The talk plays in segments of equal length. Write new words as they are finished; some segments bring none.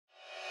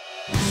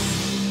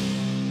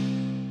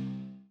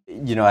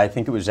You know, I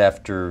think it was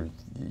after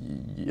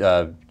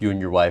you and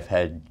your wife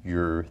had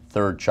your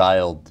third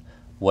child,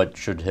 what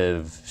should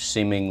have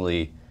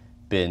seemingly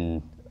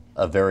been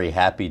a very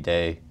happy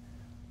day,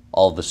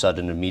 all of a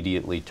sudden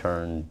immediately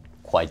turned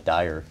quite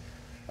dire.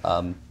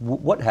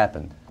 What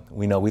happened?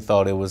 We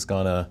thought it was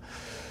gonna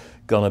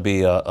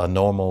be a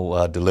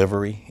normal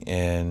delivery,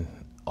 and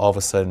all of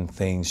a sudden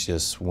things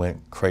just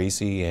went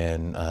crazy,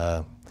 and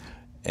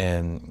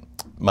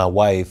my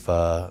wife,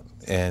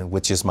 and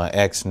which is my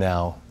ex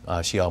now,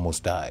 she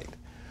almost died.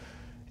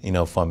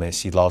 From it.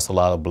 She lost a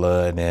lot of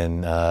blood,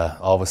 and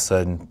all of a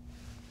sudden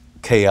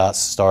chaos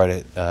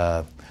started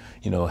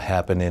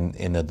happening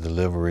in the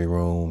delivery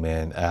room,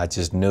 and I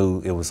just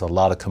knew it was a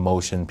lot of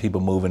commotion,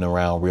 people moving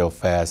around real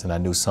fast, and I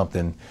knew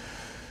something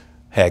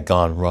had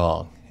gone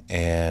wrong.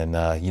 And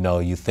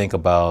you think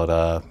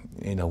about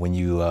when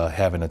you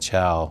having a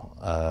child,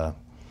 a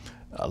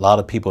lot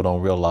of people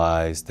don't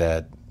realize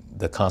that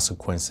the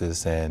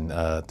consequences and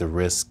the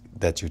risk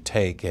that you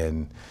take,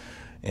 and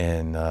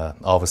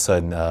all of a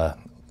sudden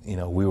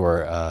we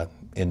were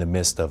in the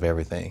midst of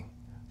everything.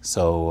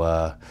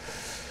 So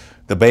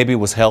the baby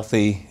was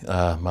healthy.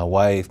 My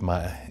wife,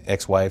 my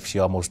ex-wife, she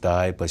almost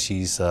died, but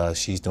she's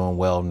doing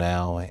well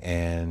now.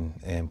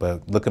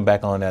 But looking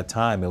back on that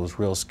time, it was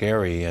real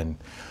scary. And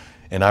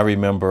I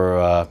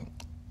remember,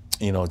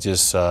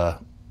 just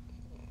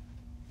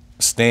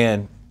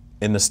staying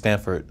in the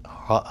Stanford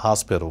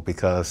hospital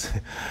because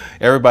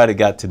everybody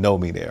got to know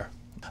me there.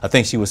 I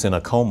think she was in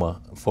a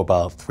coma for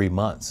about 3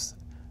 months.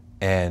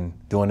 And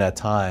during that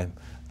time,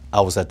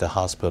 I was at the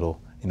hospital,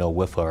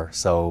 with her.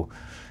 So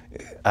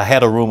I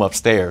had a room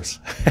upstairs,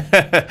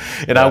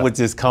 and I would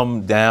just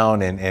come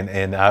down,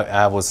 and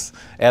I was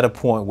at a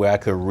point where I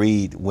could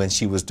read when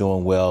she was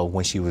doing well,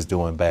 when she was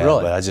doing bad.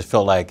 Really? But I just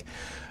felt like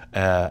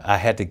I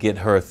had to get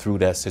her through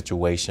that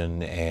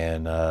situation,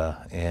 and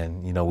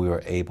we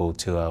were able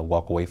to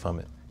walk away from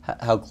it.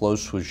 How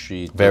close was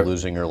she to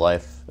losing her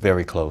life?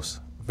 Very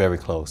close, very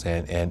close,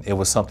 and it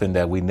was something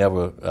that we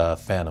never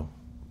fathom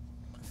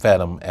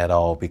at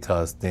all,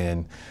 because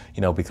then,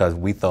 because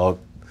we thought,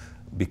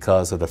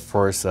 because of the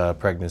first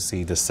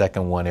pregnancy, the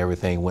second one,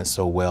 everything went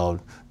so well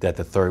that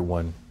the third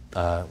one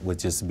would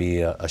just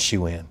be a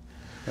shoe-in.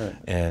 Right.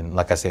 And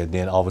like I said,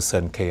 then all of a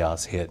sudden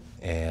chaos hit,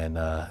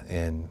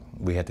 and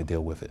we had to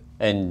deal with it.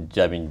 And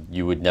I mean,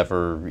 you would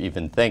never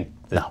even think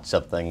that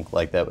something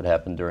like that would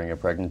happen during a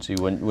pregnancy.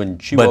 When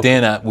she But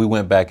then we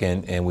went back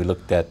and we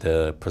looked at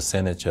the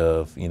percentage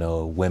of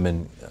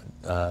women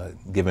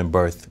giving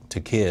birth to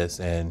kids,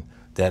 and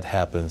that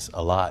happens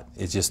a lot.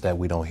 It's just that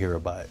we don't hear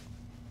about it.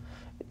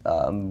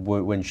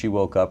 When she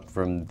woke up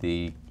from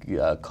the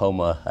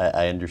coma,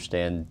 I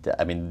understand,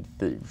 I mean,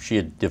 she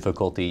had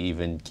difficulty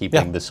even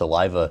keeping the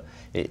saliva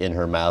in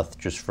her mouth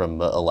just from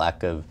a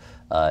lack of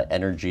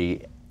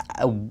energy.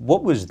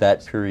 What was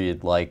that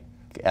period like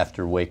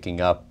after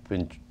waking up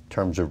in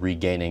terms of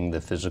regaining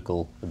the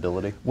physical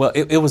ability? Well,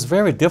 it was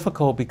very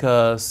difficult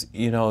because,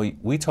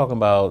 we talking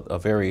about a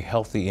very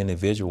healthy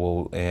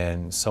individual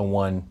and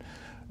someone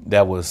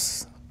that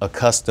was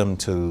accustomed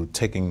to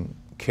taking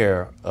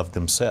care of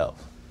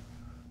themselves.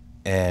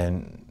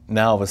 And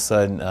now all of a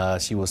sudden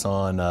she was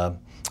on a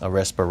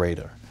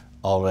respirator,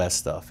 all of that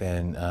stuff,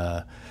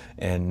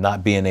 and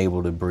not being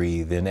able to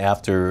breathe. And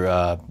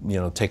after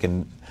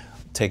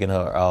taking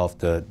her off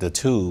the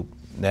tube,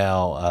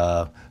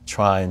 now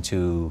trying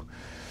to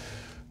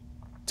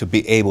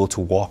be able to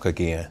walk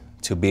again,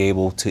 to be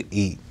able to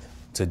eat,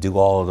 to do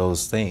all of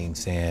those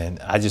things. And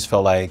I just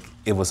felt like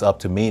it was up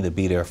to me to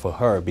be there for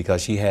her,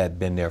 because she had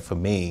been there for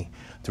me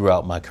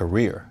throughout my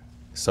career.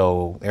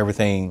 So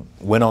everything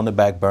went on the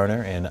back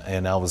burner,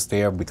 and I was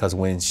there because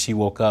when she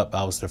woke up,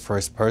 I was the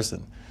first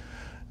person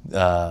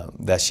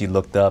that she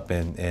looked up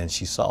and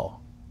she saw.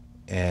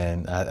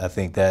 And I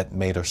think that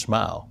made her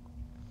smile.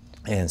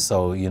 And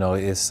so,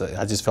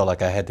 I just felt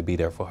like I had to be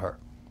there for her.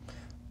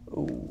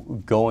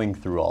 Going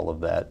through all of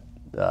that,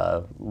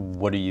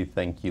 what do you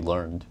think you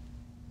learned?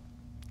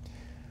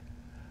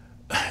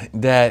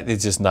 That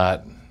it's just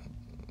not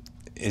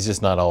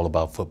all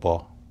about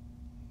football,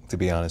 to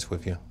be honest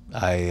with you.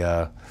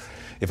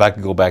 If I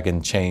could go back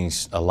and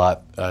change a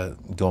lot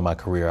during my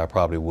career, I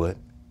probably would,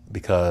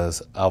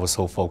 because I was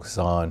so focused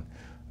on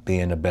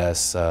being the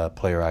best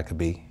player I could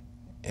be,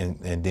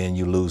 and then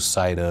you lose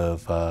sight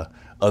of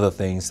other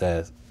things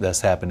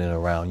that's happening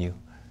around you.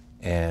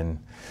 And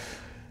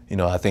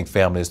I think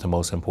family is the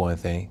most important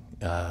thing.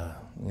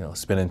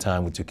 Spending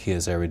time with your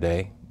kids every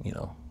day,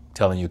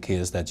 telling your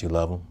kids that you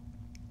love them,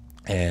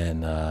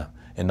 and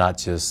not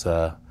just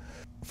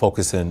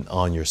focusing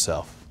on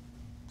yourself.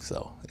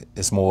 So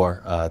it's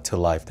more to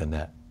life than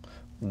that.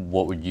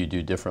 What would you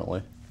do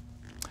differently?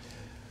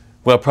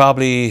 Well,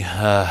 probably,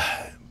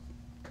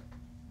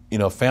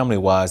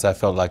 family-wise, I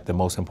felt like the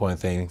most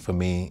important thing for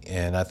me,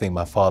 and I think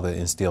my father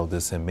instilled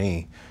this in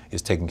me,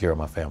 is taking care of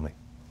my family,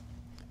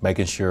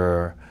 making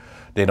sure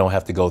they don't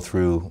have to go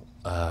through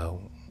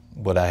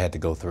what I had to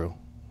go through.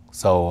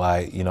 So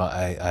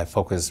I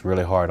focused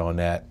really hard on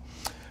that.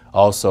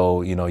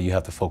 Also, you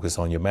have to focus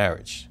on your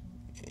marriage.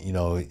 you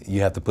know,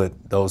 you have to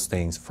put those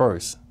things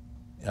first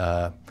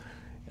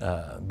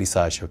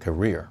besides your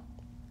career.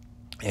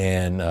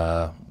 And,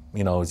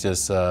 you know,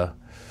 just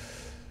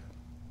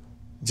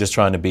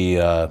trying to be,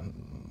 I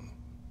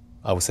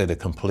would say, the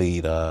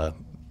complete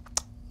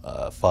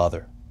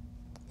father,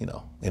 you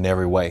know, in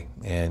every way,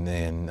 and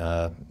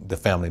the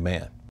family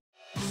man.